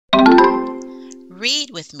Read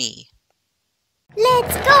with me.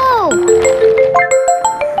 Let's go!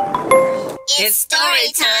 It's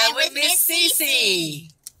story time with Miss Cece.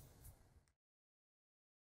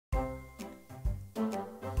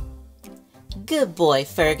 Good boy,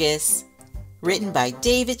 Fergus. Written by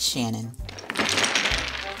David Shannon.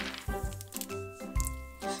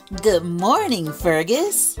 Good morning,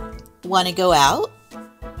 Fergus. Want to go out?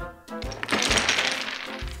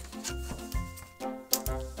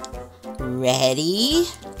 Ready,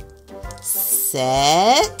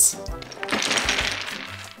 set,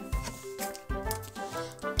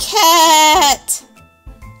 cat!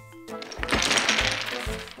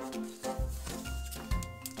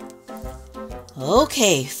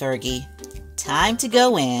 Okay, Fergie, time to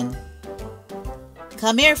go in.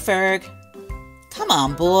 Come here, Ferg. Come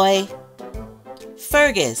on, boy.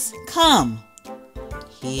 Fergus, come.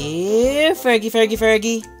 Here, Fergie, Fergie,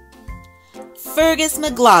 Fergie. Fergus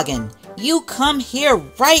McLaughlin, you come here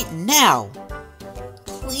right now.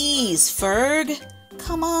 Please, Ferg.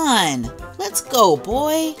 Come on. Let's go,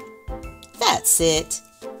 boy. That's it.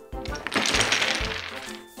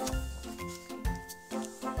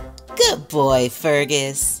 Good boy,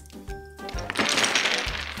 Fergus.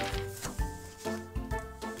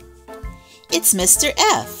 It's Mr.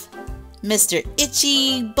 F. Mr.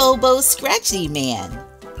 Itchy Bobo Scratchy Man.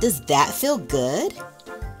 Does that feel good?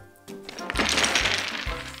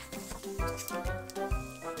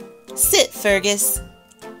 Sit, Fergus.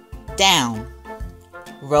 Down.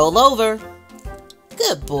 Roll over.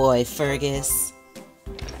 Good boy, Fergus.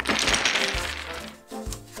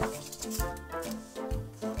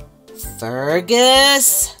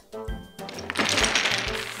 Fergus.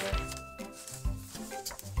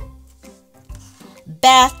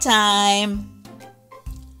 Bath time.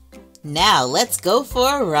 Now let's go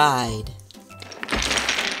for a ride.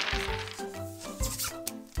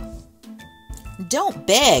 Don't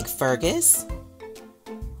beg, Fergus.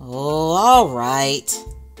 Oh, all right.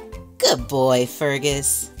 Good boy,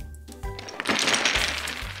 Fergus.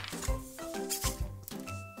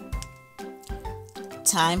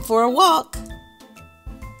 Time for a walk.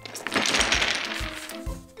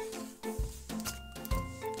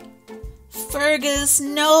 Fergus,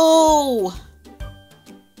 no!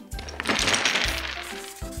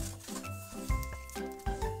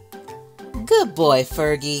 Good boy,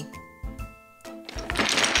 Fergie.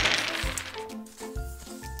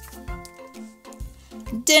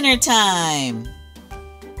 Dinner time.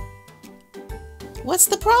 What's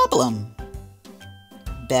the problem?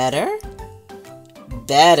 Better?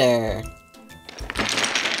 Better.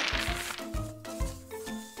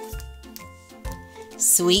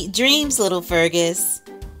 Sweet dreams, little Fergus.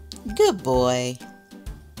 Good boy.